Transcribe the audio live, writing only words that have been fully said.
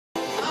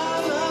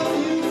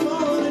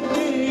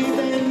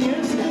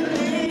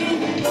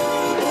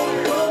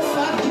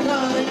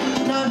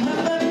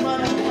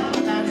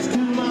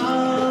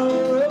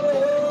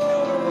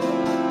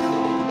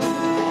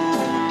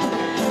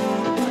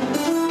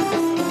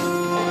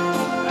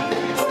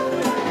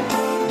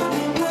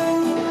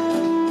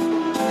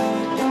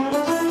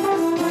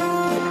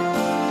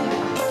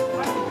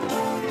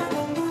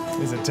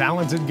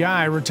Talented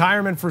guy.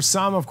 Retirement for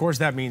some, of course,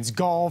 that means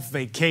golf,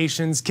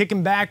 vacations,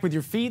 kicking back with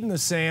your feet in the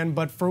sand.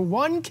 But for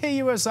one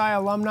KUSI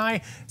alumni,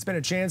 it's been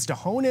a chance to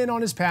hone in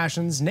on his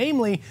passions,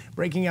 namely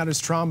breaking out his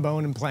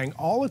trombone and playing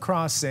all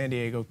across San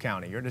Diego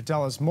County. Here to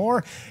tell us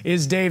more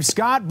is Dave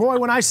Scott. Boy,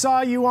 when I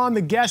saw you on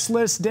the guest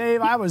list,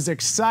 Dave, I was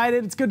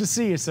excited. It's good to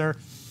see you, sir.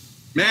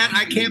 Man,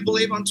 I can't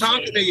believe I'm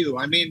talking to you.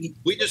 I mean,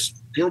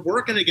 we're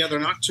working together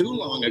not too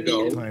long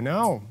ago.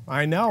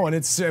 I know, and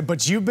it's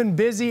but you've been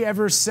busy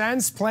ever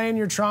since playing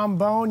your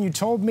trombone. You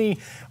told me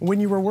when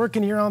you were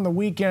working here on the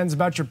weekends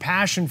about your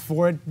passion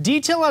for it.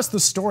 Detail us the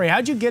story.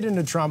 How'd you get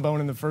into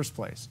trombone in the first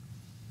place?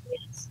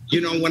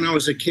 You know, when I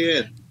was a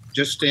kid,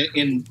 just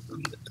in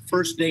the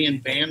first day in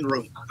band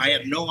room, I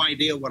had no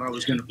idea what I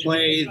was going to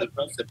play.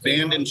 The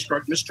band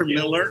instructor, Mr.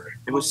 Miller,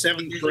 it was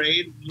 7th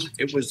grade.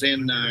 It was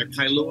in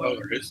Kailua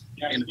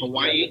in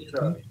Hawaii.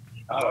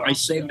 I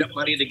saved up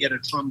money to get a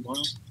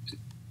trombone,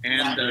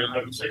 and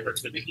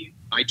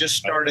I just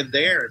started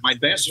there. My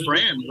best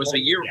friend was a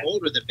year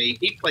older than me.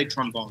 He played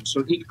trombone,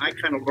 so I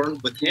kind of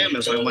learned with him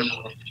as I went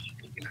on.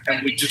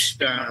 And we just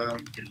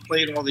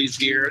played all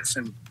these years,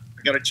 and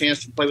I got a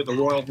chance to play with the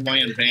Royal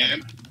Hawaiian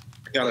Band.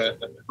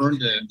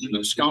 Earned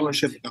a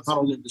scholarship at the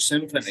Honolulu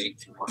Symphony,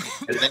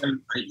 and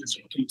then I just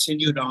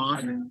continued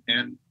on,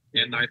 and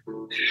I've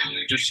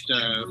just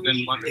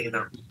been lucky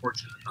enough and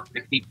fortunate enough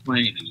to keep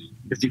playing.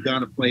 Because you got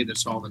to play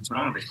this all the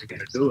time if you're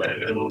going to do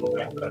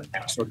it.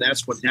 And so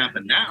that's what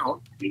happened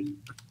now.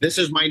 This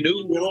is my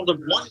new world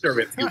of wonder,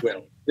 if you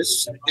will.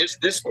 This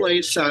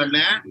place,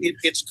 Matt,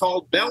 it's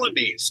called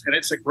Bellamy's, and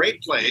it's a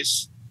great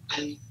place.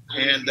 And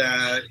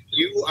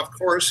you, of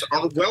course,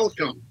 are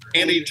welcome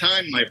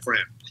anytime, my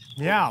friend.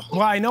 Yeah,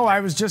 well, I know.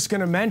 I was just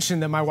going to mention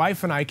that my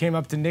wife and I came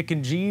up to Nick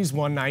and G's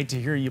one night to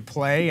hear you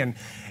play, and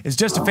it's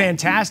just a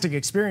fantastic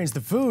experience.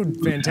 The food,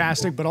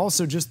 fantastic, but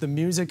also just the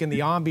music and the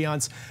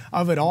ambiance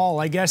of it all.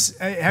 I guess,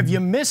 have you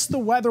missed the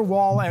weather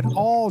wall at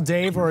all,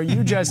 Dave, or are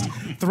you just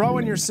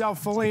throwing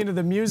yourself fully into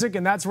the music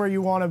and that's where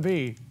you want to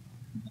be?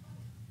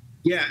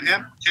 Yeah,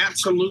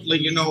 absolutely.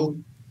 You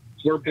know,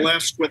 we're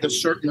blessed with a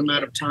certain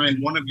amount of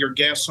time. One of your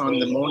guests on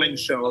the morning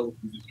show,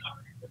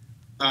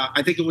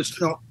 I think it was,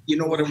 you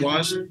know what it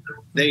was?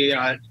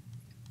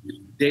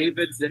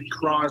 David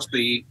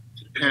Crosby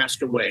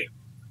passed away.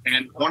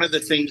 And one of the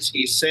things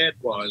he said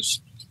was,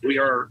 we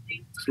are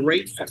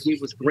grateful. He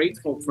was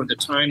grateful for the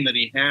time that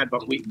he had,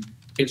 but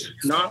it's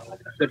not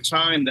the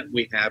time that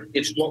we have,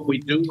 it's what we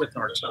do with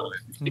our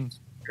time.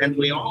 And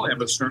we all have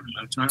a certain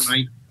amount of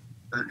time.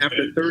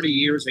 After 30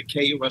 years at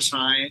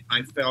KUSI,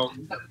 I felt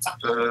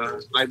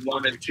I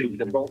wanted to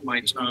devote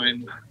my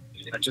time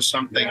to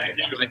something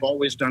I've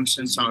always done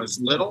since I was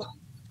little.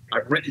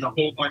 I've written a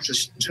whole bunch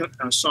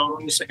of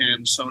songs,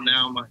 and so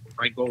now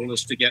my goal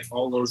is to get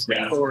all those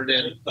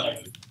recorded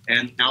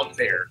and out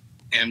there.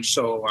 And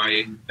so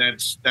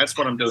that's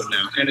what I'm doing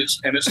now, and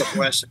it's a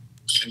blessing.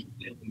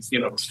 And, you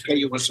know,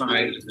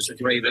 KUSI is the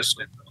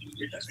greatest.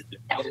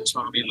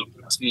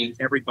 Tommy,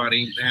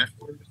 everybody, Matt,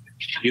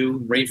 you,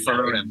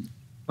 Rafer, and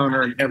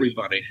Hunter, and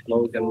everybody.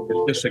 Logan,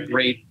 it's just a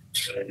great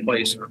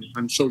place.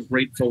 I'm so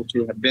grateful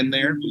to have been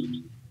there.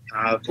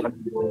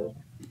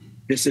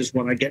 This is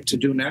what I get to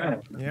do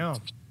now. Yeah.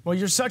 Well,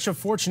 you're such a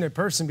fortunate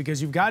person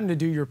because you've gotten to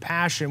do your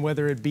passion,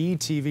 whether it be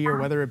TV or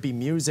whether it be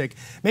music.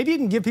 Maybe you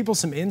can give people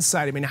some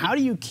insight. I mean, how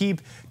do you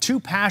keep two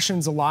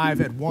passions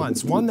alive at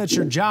once? One that's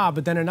your job,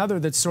 but then another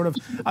that's sort of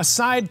a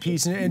side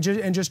piece and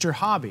just your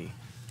hobby.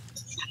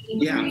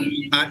 Yeah,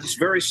 it's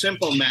very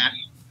simple, Matt.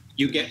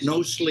 You get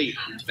no sleep.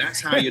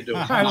 That's how you do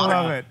it. I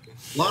love it.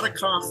 A lot of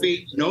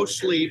coffee, no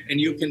sleep, and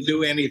you can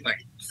do anything.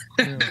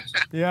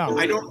 Yeah.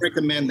 I don't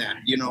recommend that.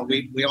 You know,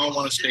 we all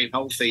want to stay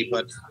healthy,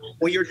 but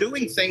when you're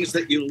doing things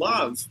that you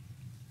love,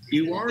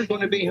 you are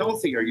going to be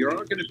healthier. You're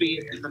going to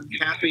be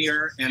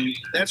happier, and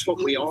that's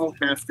what we all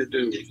have to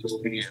do.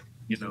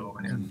 You know,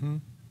 and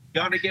you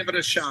got to give it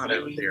a shot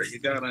out there. You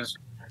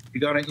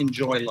gotta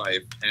enjoy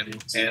life, and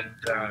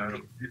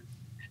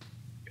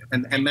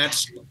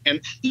that's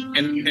and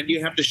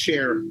you have to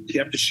share. You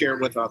have to share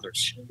with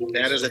others.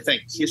 That is a thing.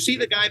 You see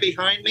the guy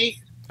behind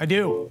me? I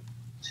do.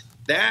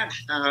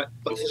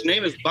 His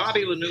name is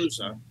Bobby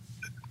Lanuza,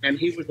 and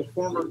he was the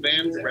former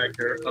band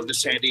director of the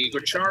San Diego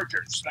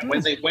Chargers.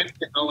 When they went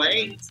to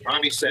LA,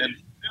 Bobby said,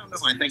 I don't know,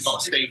 I think I'll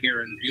stay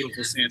here in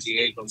beautiful San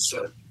Diego.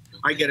 So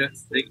I get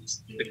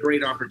the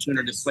great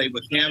opportunity to play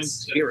with him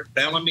here at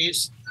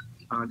Bellamy's.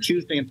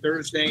 Tuesday and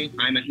Thursday,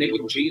 I'm at Nick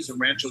and G's in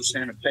Rancho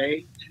Santa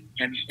Fe.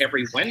 And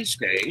every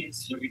Wednesday,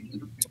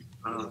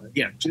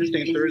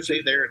 Tuesday and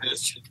Thursday, there it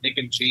is, Nick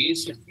and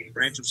G's,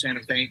 Rancho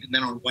Santa Fe. And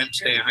then on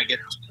Wednesday, I get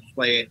to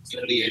play at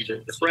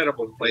the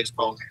incredible place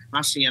called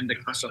Hacienda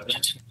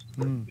Casablanca.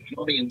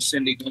 Tony and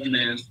Cindy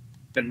Gomez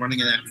been running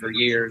that for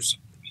years.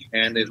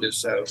 And it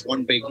is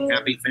one big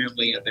happy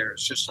family, and there.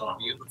 It's just a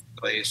beautiful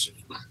place,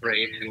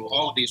 great. And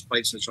all of these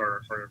places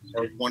are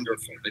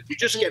wonderful.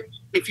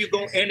 If you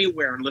go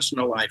anywhere and listen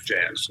to live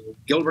jazz,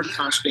 Gilbert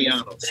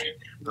Castellanos,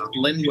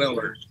 Lynn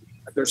Willard,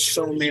 there's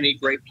so many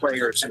great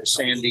players in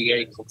San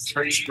Diego.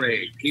 Trey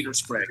Sprague, Peter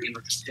Sprague,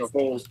 just the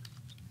whole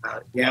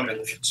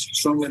Gavin,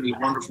 so many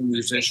wonderful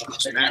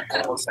musicians. Matt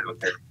Hall's out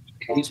there.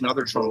 He's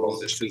another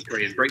trombonist who's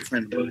great, a great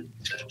friend of mine.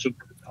 So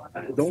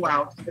go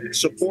out,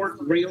 support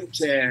real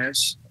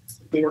jazz,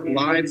 support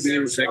live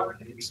music,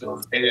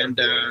 and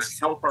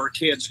help our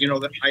kids. You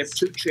know, I have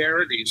two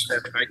charities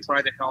that I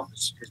try to help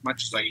as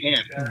much as I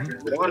can.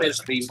 One is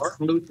the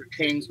Martin Luther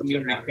King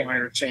Community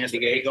Choir in San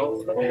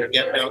Diego. We're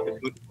getting out the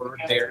good word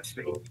there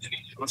through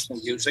gospel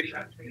music.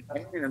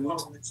 And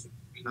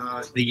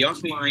the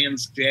Young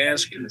Lions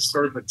Jazz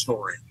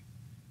Conservatory.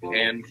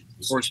 And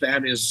of course,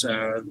 that is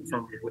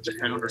with the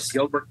founder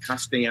Gilbert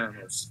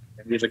Castellanos.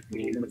 And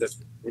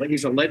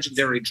he's a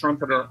legendary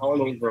trumpeter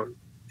all over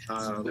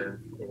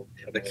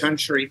the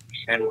country,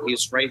 and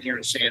he's right here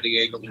in San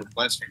Diego. We're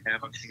blessed to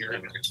have him here,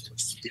 and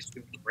he's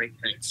doing great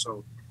things.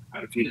 So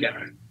if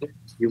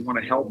you want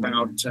to help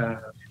out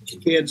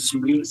kids,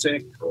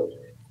 music,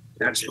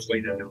 that's the way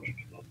to do it.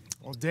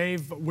 Well,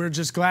 Dave, we're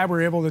just glad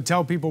we're able to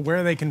tell people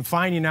where they can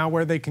find you now,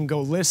 where they can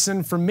go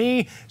listen. For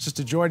me, it's just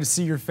a joy to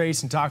see your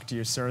face and talk to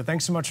you, sir.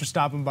 Thanks so much for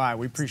stopping by.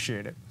 We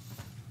appreciate it.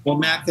 Well,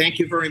 Matt, thank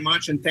you very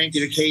much, and thank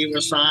you to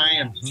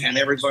KUSI and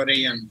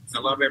everybody, and I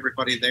love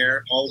everybody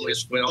there.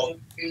 Always will,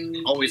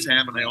 always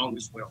have, and I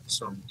always will.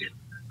 So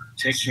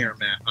take care,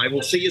 Matt. I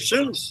will see you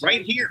soon,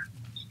 right here.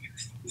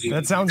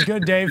 That sounds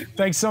good, Dave.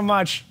 Thanks so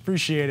much.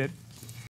 Appreciate it.